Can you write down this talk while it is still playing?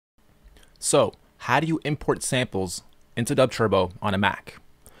So, how do you import samples into DubTurbo on a Mac?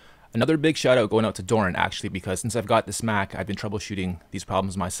 Another big shout out going out to Doran, actually, because since I've got this Mac, I've been troubleshooting these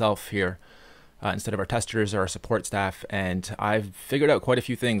problems myself here instead of our testers or our support staff, and I've figured out quite a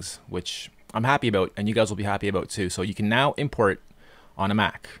few things which I'm happy about, and you guys will be happy about too. So you can now import on a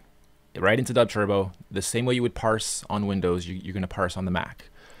Mac right into DubTurbo the same way you would parse on Windows. You're going to parse on the Mac.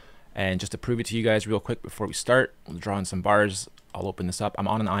 And just to prove it to you guys real quick before we start, we'll draw in some bars. I'll open this up. I'm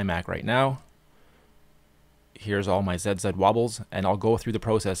on an iMac right now. Here's all my ZZ wobbles, and I'll go through the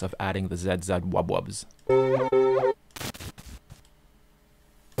process of adding the ZZ wubs.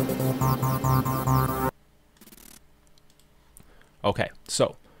 Okay,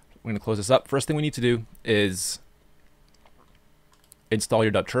 so we're going to close this up. First thing we need to do is install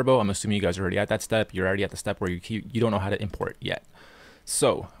your DubTurbo. I'm assuming you guys are already at that step. You're already at the step where you don't know how to import yet.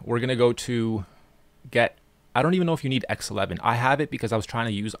 So we're going to go to get, I don't even know if you need X11. I have it because I was trying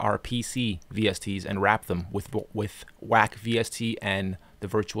to use our PC VSTs and wrap them with WAC VST and the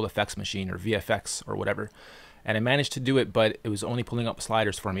virtual effects machine, or VFX or whatever. And I managed to do it, but it was only pulling up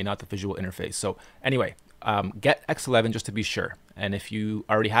sliders for me, not the visual interface. So anyway, get X11 just to be sure. And if you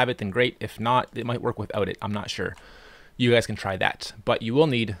already have it, then great. If not, it might work without it. I'm not sure. You guys can try that. But you will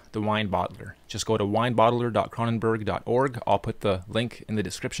need the wine bottler. Just go to winebottler.cronenberg.org. I'll put the link in the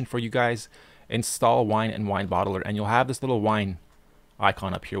description for you guys. Install wine and wine bottler, and you'll have this little wine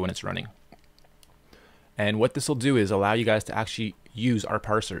icon up here when it's running. And what this will do is allow you guys to actually use our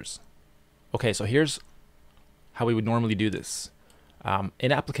parsers. Okay, so here's how we would normally do this.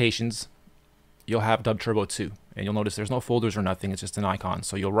 In applications, you'll have DubTurbo 2, and you'll notice there's no folders or nothing. It's just an icon.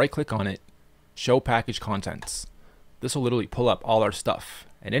 So you'll right click on it, show package contents. This will literally pull up all our stuff.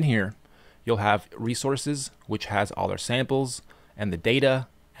 And in here, you'll have resources, which has all our samples and the data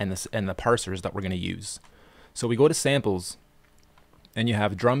and the parsers that we're going to use. So we go to samples, and you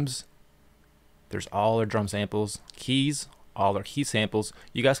have drums. There's all our drum samples, keys, all our key samples.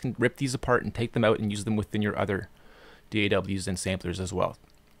 You guys can rip these apart and take them out and use them within your other DAWs and samplers as well.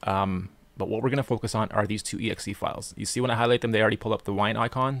 But what we're going to focus on are these two exe files. You see when I highlight them, they already pull up the wine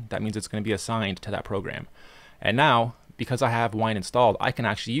icon. That means it's going to be assigned to that program. And now, because I have wine installed, I can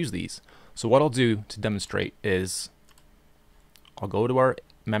actually use these. So what I'll do to demonstrate is I'll go to our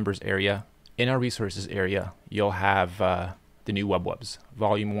members area. In our resources area, you'll have the new wubs,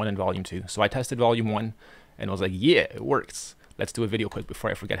 volume 1 and volume 2. So I tested volume 1 and I was like, yeah, it works. Let's do a video quick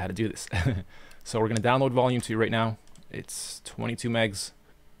before I forget how to do this. So we're going to download volume 2 right now. It's 22 megs.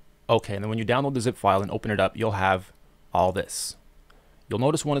 Okay, and then when you download the zip file and open it up, you'll have all this. You'll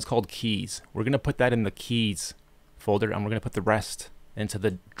notice one is called keys. We're going to put that in the keys folder, and we're going to put the rest into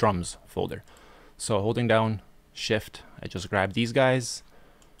the drums folder. So holding down shift, I just grab these guys.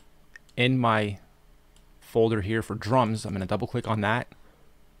 In my folder here for drums, I'm going to double click on that,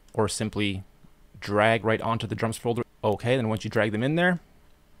 or simply drag right onto the drums folder. Okay, then once you drag them in there,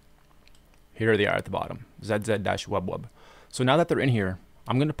 here they are at the bottom, ZZ-wub. So now that they're in here,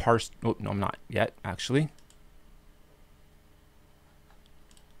 I'm going to parse, oh, no, I'm not yet, actually.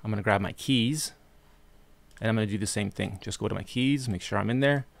 I'm going to grab my keys, and I'm going to do the same thing. Just go to my keys, make sure I'm in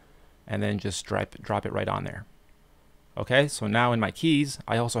there, and then just drop it right on there. Okay, so now in my keys,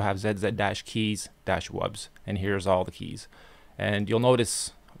 I also have ZZ-keys-wubs, and here's all the keys. And you'll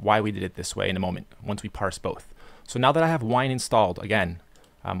notice why we did it this way in a moment, once we parse both. So now that I have wine installed, again,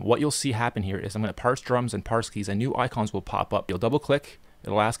 what you'll see happen here is I'm going to parse drums and parse keys, and new icons will pop up. You'll double click,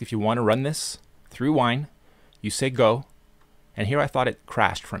 it'll ask if you want to run this through wine, you say go, and here I thought it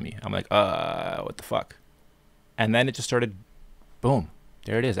crashed for me. I'm like, what the fuck? And then it just started, boom,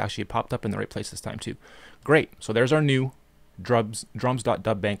 there it is. Actually, it popped up in the right place this time too. Great, so there's our new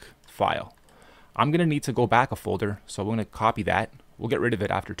drums.dubbank file. I'm gonna need to go back a folder, so we're gonna copy that. We'll get rid of it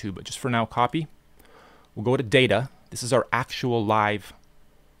after too, but just for now, copy. We'll go to data. This is our actual live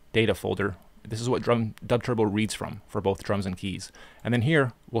data folder. This is what DubTurbo reads from for both drums and keys. And then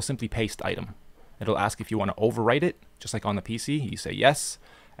here, we'll simply paste item. It'll ask if you want to overwrite it, just like on the PC. You say yes,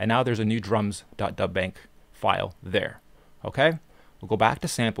 and now there's a new drums.dubbank file there. Okay, we'll go back to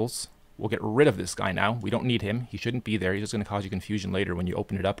samples. We'll get rid of this guy now. We don't need him. He shouldn't be there. He's just going to cause you confusion later when you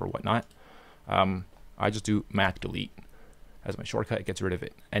open it up or whatnot. I just do Mac delete as my shortcut. It gets rid of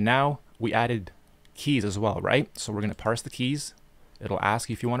it. And now we added keys as well, right? So we're going to parse the keys. It'll ask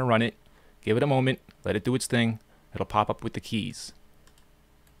you if you want to run it. Give it a moment. Let it do its thing. It'll pop up with the keys.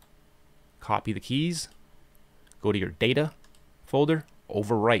 Copy the keys. Go to your data folder.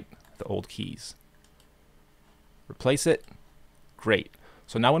 Overwrite the old keys. Replace it. Great.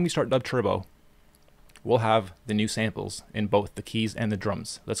 So now when we start DubTurbo, we'll have the new samples in both the keys and the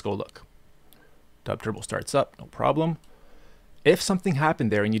drums. Let's go look. DubTurbo starts up, no problem. If something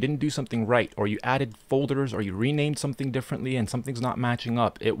happened there and you didn't do something right, or you added folders, or you renamed something differently and something's not matching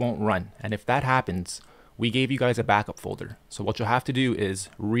up, it won't run. And if that happens, we gave you guys a backup folder. So what you'll have to do is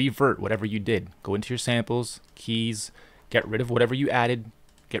revert whatever you did. Go into your samples, keys, get rid of whatever you added,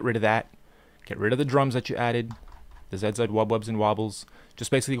 get rid of that, get rid of the drums that you added, the ZZ wub-wubs and wobbles. Just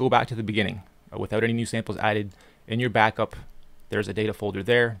basically go back to the beginning without any new samples added. In your backup, there's a data folder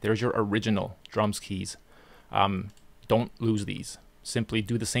there. There's your original drums keys. Don't lose these. Simply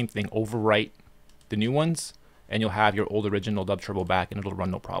do the same thing, overwrite the new ones, and you'll have your old original DubTurbo back and it'll run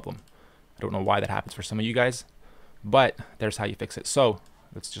no problem. I don't know why that happens for some of you guys, but there's how you fix it. So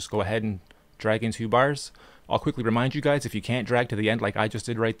let's just go ahead and drag in 2 bars. I'll quickly remind you guys, if you can't drag to the end like I just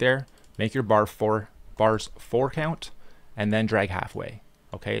did right there, make your bars 4 count and then drag halfway.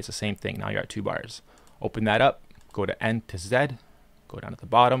 Okay, it's the same thing. Now you're at 2 bars. Open that up, go to N to Z, go down at the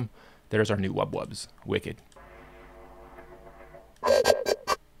bottom. There's our new wub-wubs. Wicked.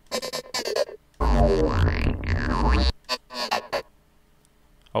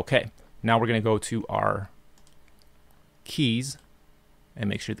 Okay, now we're going to go to our keys and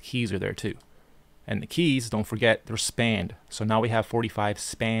make sure the keys are there too. And the keys, don't forget, they're spanned. So now we have 45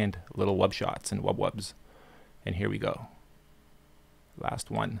 spanned little wub shots and wub-wubs. And here we go.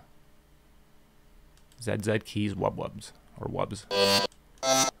 Last one. ZZ keys wub-wubs, or wubs.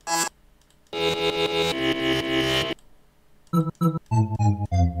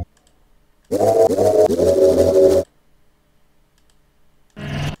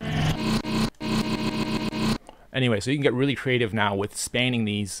 Anyway, so you can get really creative now with spanning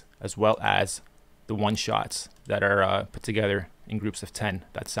these, as well as the one shots that are put together in groups of 10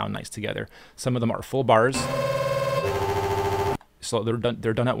 that sound nice together. Some of them are full bars, so they're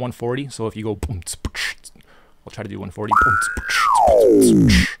done at 140. So if you go, I'll try to do 140.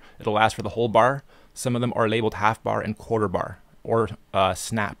 It'll last for the whole bar. Some of them are labeled half bar and quarter bar, or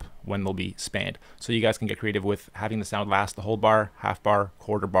snap when they'll be spanned. So you guys can get creative with having the sound last the whole bar, half bar,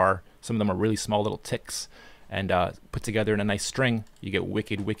 quarter bar. Some of them are really small little ticks, and put together in a nice string. You get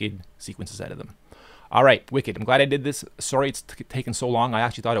wicked sequences out of them. All right, wicked. I'm glad I did this. Sorry it's taken so long. I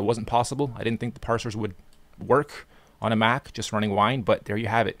actually thought it wasn't possible. I didn't think the parsers would work on a Mac just running Wine, but there you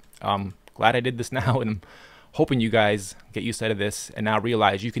have it. Glad I did this now, and I'm hoping you guys get used to this and now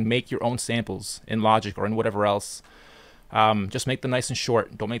realize you can make your own samples in Logic or in whatever else. Just make them nice and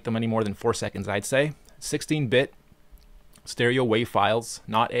short. Don't make them any more than 4 seconds, I'd say. 16-bit stereo wave files,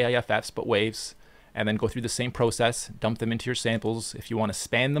 not AIFFs, but waves. And then go through the same process, dump them into your samples. If you want to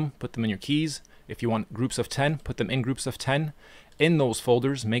span them, put them in your keys. If you want groups of 10, put them in groups of 10. In those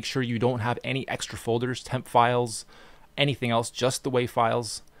folders, make sure you don't have any extra folders, temp files, anything else, just the wave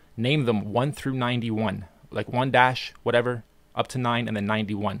files. Name them 1 through 91, like 1 dash, whatever, up to 9, and then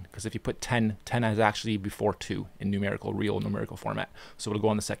 91. Because if you put 10, 10 is actually before 2 in real numerical format. So it'll go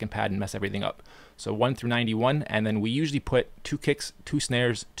on the second pad and mess everything up. So 1 through 91, and then we usually put 2 kicks, 2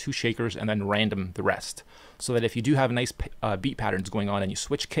 snares, 2 shakers, and then random the rest. So that if you do have nice beat patterns going on and you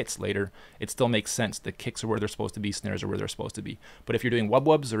switch kits later, it still makes sense. The kicks are where they're supposed to be, snares are where they're supposed to be. But if you're doing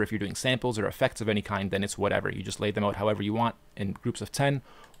wub-wubs, or if you're doing samples or effects of any kind, then it's whatever. You just lay them out however you want in groups of 10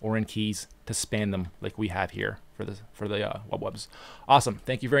 or in keys to span them like we have here for the wub-wubs. Awesome.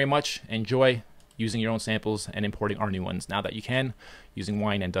 Thank you very much. Enjoy using your own samples and importing our new ones now that you can, using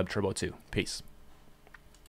Wine and DubTurbo too. Peace.